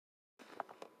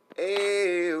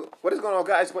Hey, what is going on,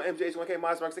 guys? It's MJH1K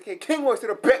Monster King Voice to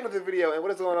the back with the video. And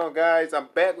what is going on, guys? I'm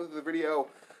back with the video.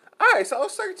 Alright, so I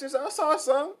was searching, I saw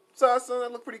something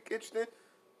that looked pretty interesting.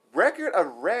 Record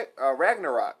of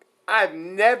Ragnarok. I've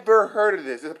never heard of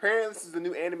this. Apparently, this is the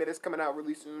new anime that's coming out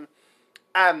really soon.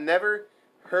 I've never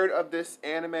heard of this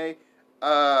anime.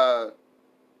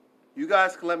 You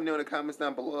guys can let me know in the comments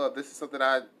down below if this is something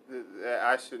I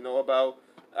should know about.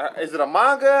 Is it a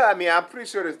manga? I mean, I'm pretty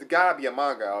sure there's gotta be a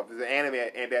manga. There's an anime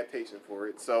adaptation for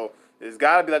it, so there's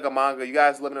gotta be like a manga. You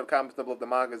guys let me know in the comments below if the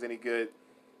manga is any good.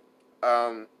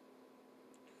 I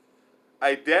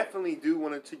definitely do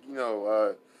want to,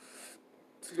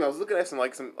 I was looking at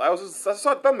I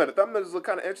saw a thumbnail. The thumbnail just looked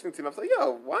kind of interesting to me. I was like,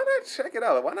 yo, why not check it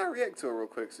out? Why not react to it real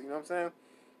quick? So, you know what I'm saying?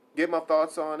 Get my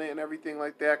thoughts on it and everything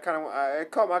like that.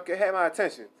 It had my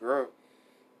attention, for real.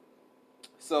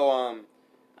 So,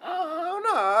 I don't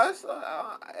know.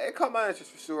 It caught my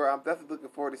interest for sure. I'm definitely looking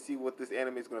forward to see what this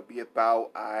anime is going to be about.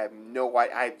 I have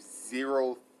nothing.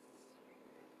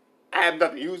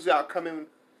 Usually I'll come in,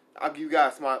 I'll give you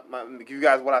guys give you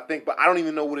guys what I think, but I don't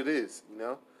even know what it is,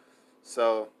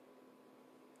 So,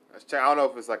 let's check. I don't know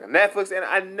if it's like a Netflix, and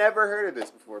I never heard of this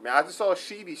before. Man, I just saw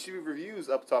Shibi Reviews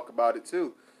up talk about it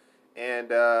too,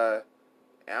 and I'm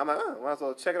like, might as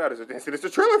well check it out. It's a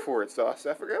trailer for it, so I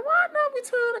said, I figured, why not we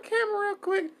turn on the camera real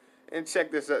quick and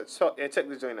check this out, check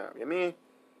this joint out. You know what I mean?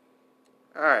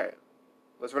 All right,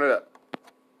 let's run it up.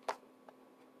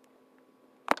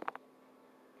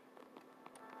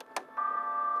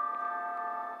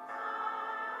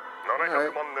 All right,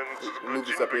 move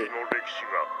this up here.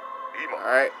 All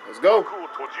right, let's go.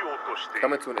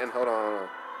 Coming to an end. Hold on.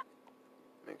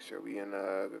 Make sure we in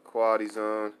the quality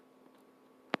zone.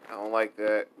 I don't like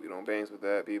that. We don't bangs with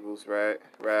that, peoples. Right.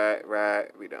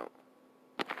 We don't.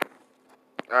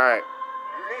 All right.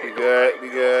 We good.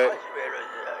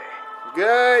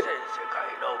 Good.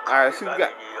 All right, let's see what we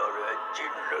got.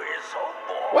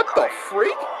 What the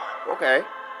freak? Okay.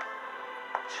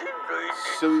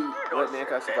 So, let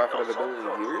mankind survive for another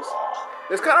billion years?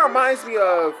 This kind of reminds me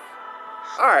of...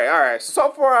 Alright.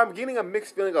 So far, I'm getting a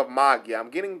mixed feeling of Magi. That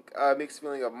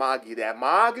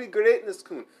Magi greatness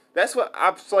kun. That's what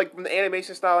I'm like from the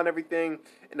animation style and everything,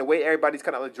 and the way everybody's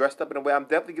kind of like dressed up in a way. I'm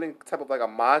definitely getting type of like a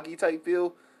Magi type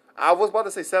feel. I was about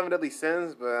to say 7 Deadly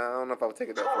Sins, but I don't know if I would take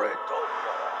it that far.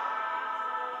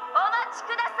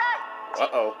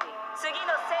 Uh-oh.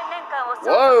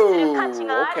 Whoa.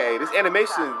 Okay, this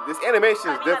animation is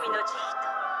different.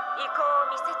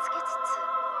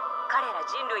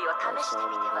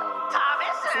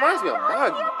 This reminds me of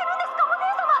Magi.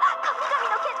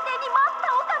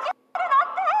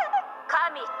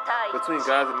 Between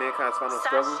gods and mankind's final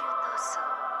struggle.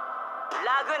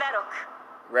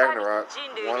 Ragnarok.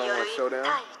 One-on-one showdown.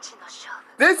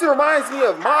 This reminds me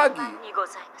of Magi.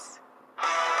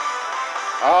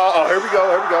 Oh, here we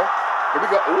go.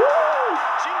 Ooh.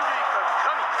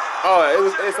 Oh,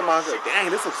 it's a manga. Dang,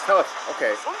 this looks tough.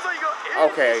 Okay,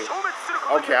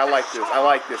 I like this.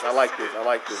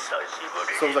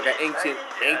 So it's like an ancient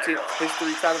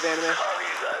history type of anime.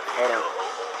 Hold on.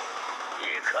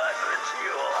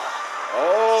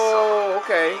 Oh,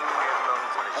 okay.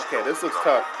 Okay, this looks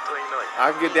tough.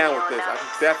 I can get down with this. I can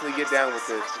definitely get down with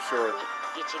this for sure. Ooh,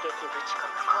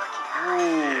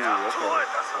 okay.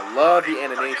 I love the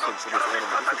animation for this anime.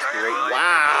 This looks great.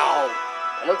 Wow.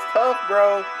 That looks tough,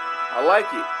 bro. I like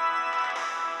it.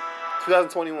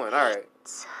 2021. All right.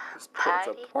 It's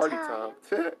a party time.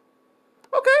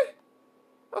 Okay.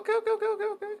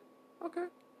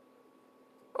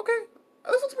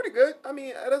 This looks pretty good. I mean,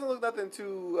 it doesn't look nothing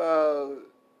too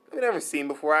I've never seen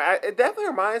before. It definitely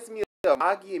reminds me of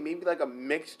Magi and maybe like a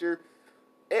mixture.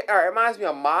 It reminds me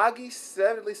of Magi,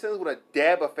 7 Deadly Sins with a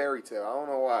dab of fairy tale. I don't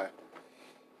know why.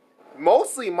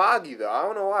 Mostly Magi though. I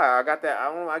don't know why. I got that. I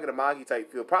don't know why I get a Magi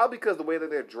type feel. Probably because the way that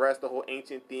they're dressed, the whole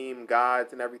ancient theme,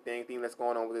 gods and everything, theme that's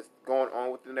going on with it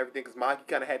and everything. Because Magi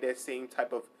kind of had that same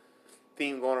type of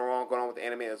theme going on with the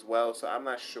anime as well. So I'm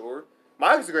not sure.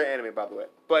 Magi's a great anime, by the way.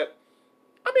 But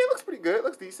I mean, it looks pretty good. It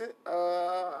looks decent.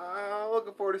 I'm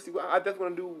looking forward to see. I definitely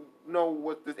want to know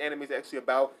what this anime is actually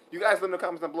about. You guys let me know in the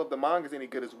comments down below if the manga is any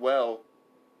good as well,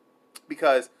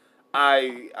 because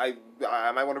I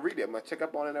might want to read it. I'm gonna check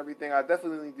up on it and everything. I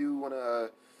definitely do want to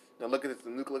look at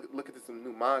some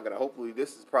new manga. And hopefully,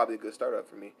 this is probably a good startup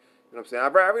for me. You know what I'm saying? I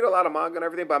read a lot of manga and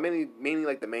everything, but mainly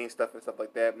like the main stuff and stuff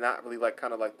like that. Not really like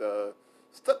kind of like the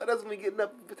stuff that doesn't really get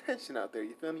enough attention out there.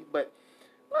 You feel me? But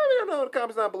let me know in the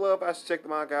comments down below if I should check the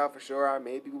manga out for sure.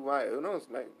 Maybe we might. Who knows?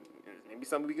 Maybe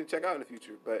something we can check out in the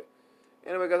future. But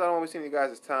anyway, guys, I don't want to waste any of you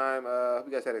guys' time. Hope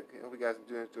you guys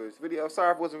enjoyed this video.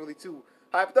 Sorry if it wasn't really too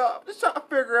hyped up. Just trying to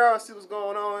figure out and see what's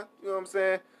going on. You know what I'm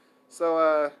saying?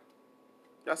 So,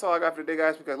 that's all I got for today,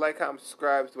 guys. Because like, comment,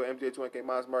 subscribe to MJ21K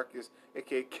Miles Marcus,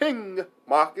 aka King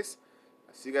Marcus.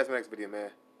 I'll see you guys in the next video, man.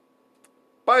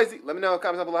 Bye, Z. Let me know in the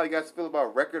comments down below how you guys feel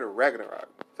about Record of Ragnarok.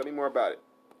 Tell me more about it.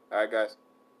 Alright, guys.